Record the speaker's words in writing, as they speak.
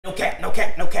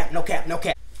cap, no cap, no cap, no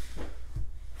cap.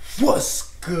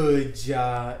 What's good,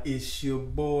 y'all? It's your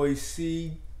boy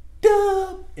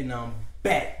CDUB, and I'm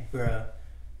back, bruh,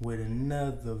 with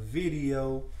another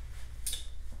video.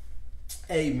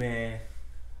 Hey, man,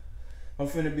 I'm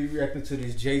finna be reacting to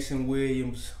this Jason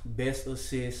Williams best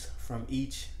assists from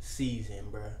each season,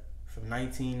 bruh. From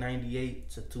 1998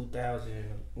 to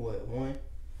 2001?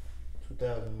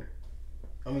 2000.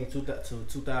 I mean, to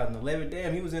 2011.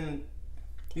 Damn, he was in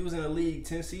the league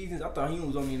 10 seasons. I thought he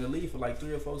was only in the league for like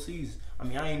 3 or 4 seasons. I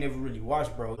mean, I ain't never really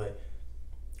watched, bro, but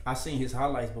I seen his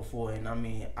highlights before, and I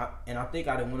mean, I think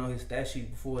I done went on his stat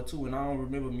sheet before too, and I don't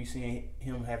remember me seeing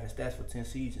him having stats for 10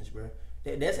 seasons, bro.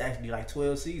 That's actually like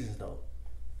 12 seasons though.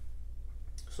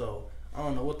 So I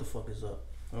don't know what the fuck is up,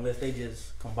 unless they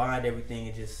just combined everything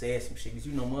and just said some shit. Cause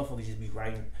you know, motherfuckers just be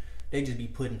writing, they just be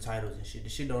putting titles and shit. The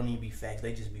shit don't even be facts.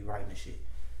 They just be writing the shit.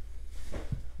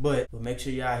 But make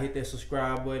sure y'all hit that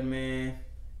subscribe button, man.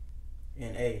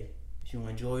 And hey, if you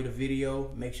enjoy the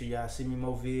video, make sure y'all send me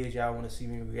more vids y'all want to see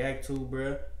me react to,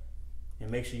 bruh. And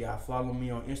make sure y'all follow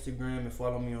me on Instagram and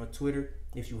follow me on Twitter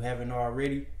if you haven't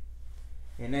already.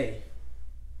 And hey,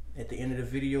 at the end of the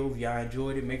video, if y'all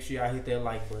enjoyed it, make sure y'all hit that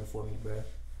like button for me, bruh.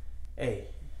 Hey,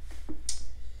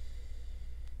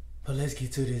 but let's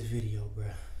get to this video,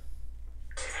 bruh.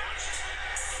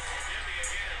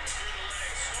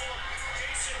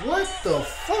 What the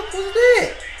fuck was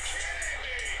that?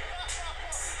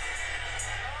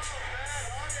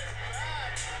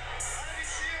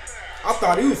 I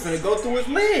thought he was finna go through his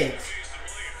legs.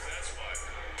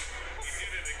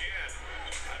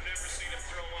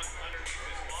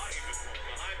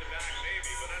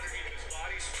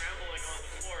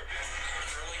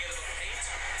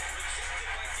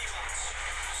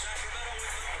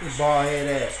 His ball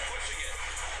head ass.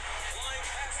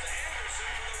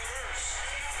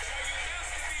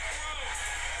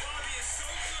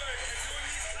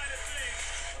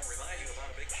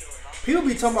 People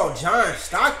be talking about John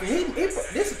Stockton.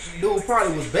 This dude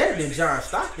probably was better than John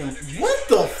Stockton. What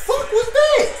the fuck was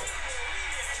that?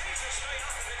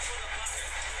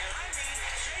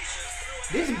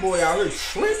 This boy out here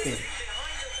tripping.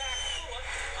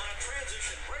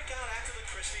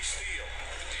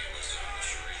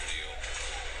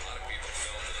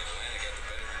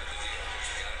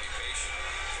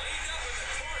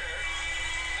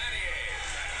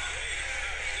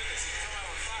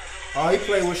 Oh, he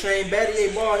played with Shane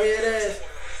Battier, ball head ass.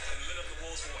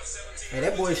 Hey,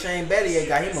 that boy Shane Battier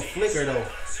got him a flicker though.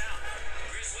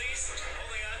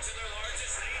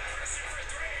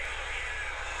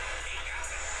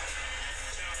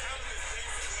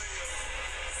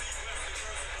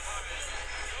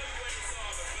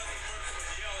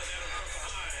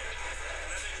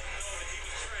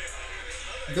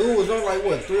 Dude was on like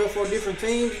what, 3 or 4 different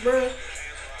teams, bro?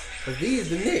 Cause these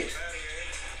the Knicks.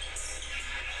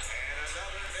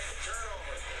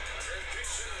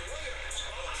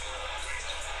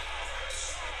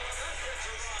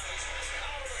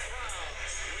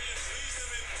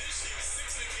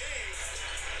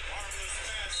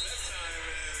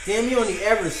 Damn, he only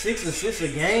averaged 6 assists a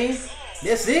game?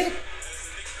 That's it?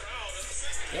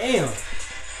 Damn.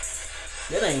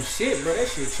 That ain't shit, bro. That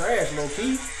shit trash,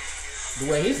 low-key.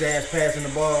 The way his ass passing the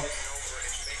ball.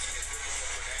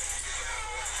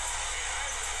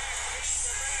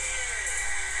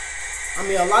 I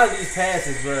mean, a lot of these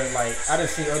passes, bro, like, I done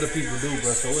seen other people do,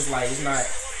 bro. So it's like, it's not...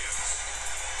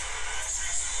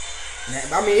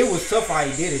 I mean, it was tough how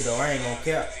he did it, though. I ain't gonna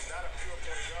cap.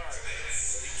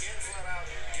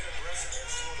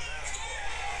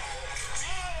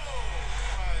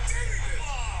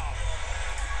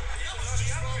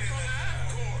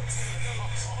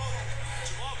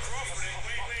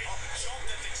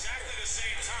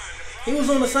 He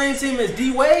was on the same team as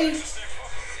D Wade.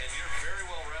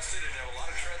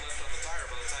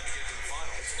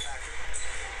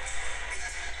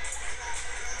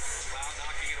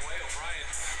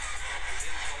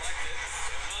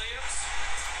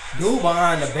 Dude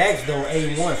behind the backs though,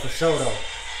 A1 for sure though.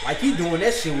 Like he doing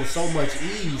that shit with so much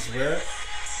ease, bro.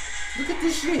 Look at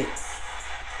this shit.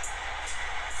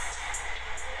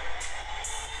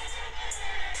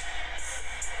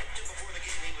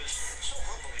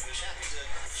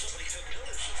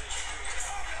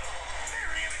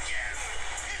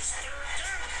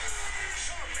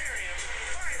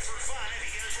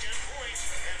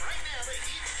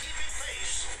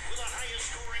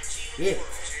 Yeah.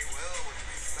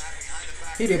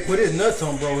 He didn't put his nuts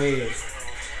on bro head.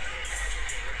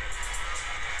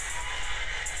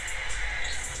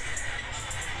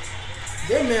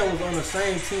 That man was on the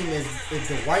same team as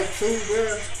the White too,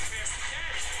 bro.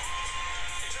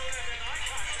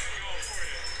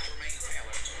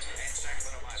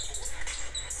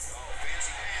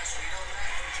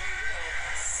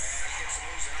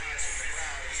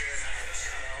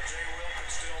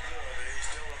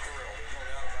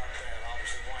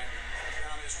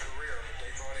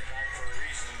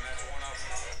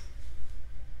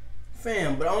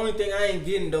 Fam, but the only thing I ain't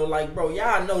getting though, like, bro,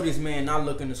 y'all know this man not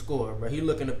looking to score, bro. He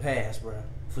looking to pass, bro,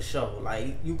 for sure.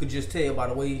 Like, you could just tell by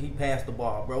the way he passed the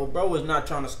ball, bro. Bro is not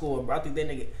trying to score, bro. I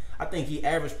think he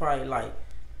averaged probably like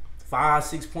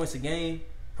 5-6 points a game,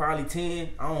 probably 10.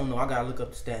 I don't know. I gotta look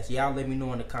up the stats. Y'all let me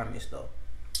know in the comments though.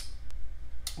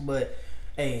 But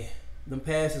hey, them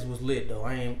passes was lit though.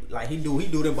 I ain't like he do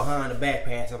them behind the back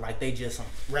passes like they just some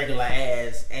regular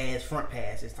ass front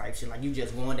passes type shit. Like you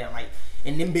just going down like,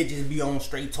 and them bitches be on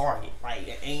straight target. Like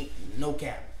it ain't no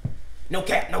cap, no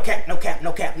cap, no cap, no cap,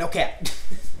 no cap, no cap.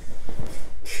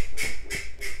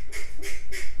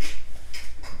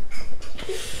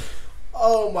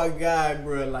 Oh my god,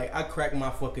 bro! Like I cracked my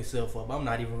fucking self up. I'm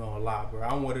not even gonna lie, bro.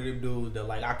 I'm one of them dudes that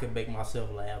like I can make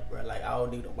myself laugh, bro. Like I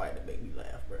don't need nobody to make me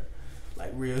laugh, bro.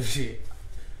 Like real shit.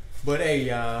 But hey,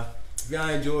 y'all, if y'all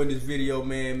enjoyed this video,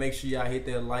 man, make sure y'all hit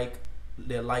that like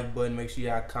button. Make sure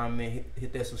y'all comment,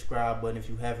 hit that subscribe button if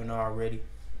you haven't already.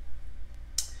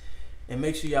 And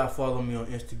make sure y'all follow me on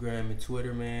Instagram and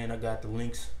Twitter, man. I got the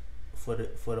links for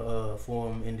the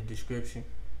forum in the description.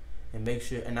 And make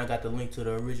sure, and I got the link to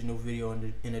the original video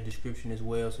in the description as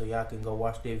well, so y'all can go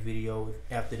watch that video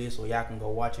after this, or y'all can go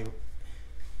watch it.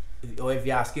 Or if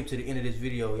y'all skip to the end of this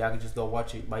video, y'all can just go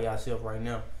watch it by yourself right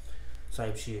now,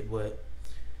 type shit. But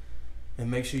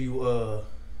and make sure you I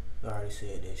already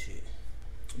said that shit.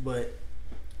 But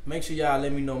make sure y'all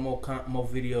let me know more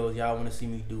videos y'all want to see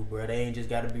me do, bro. They ain't just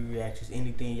gotta be reactions.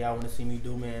 Anything y'all want to see me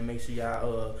do, man, make sure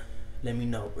y'all let me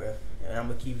know, bro. And I'm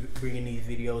gonna keep bringing these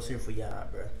videos here for y'all,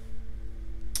 bro.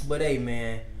 But hey,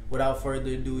 man, without further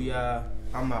ado, y'all,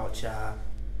 I'm out, y'all.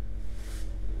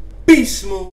 Be smooth.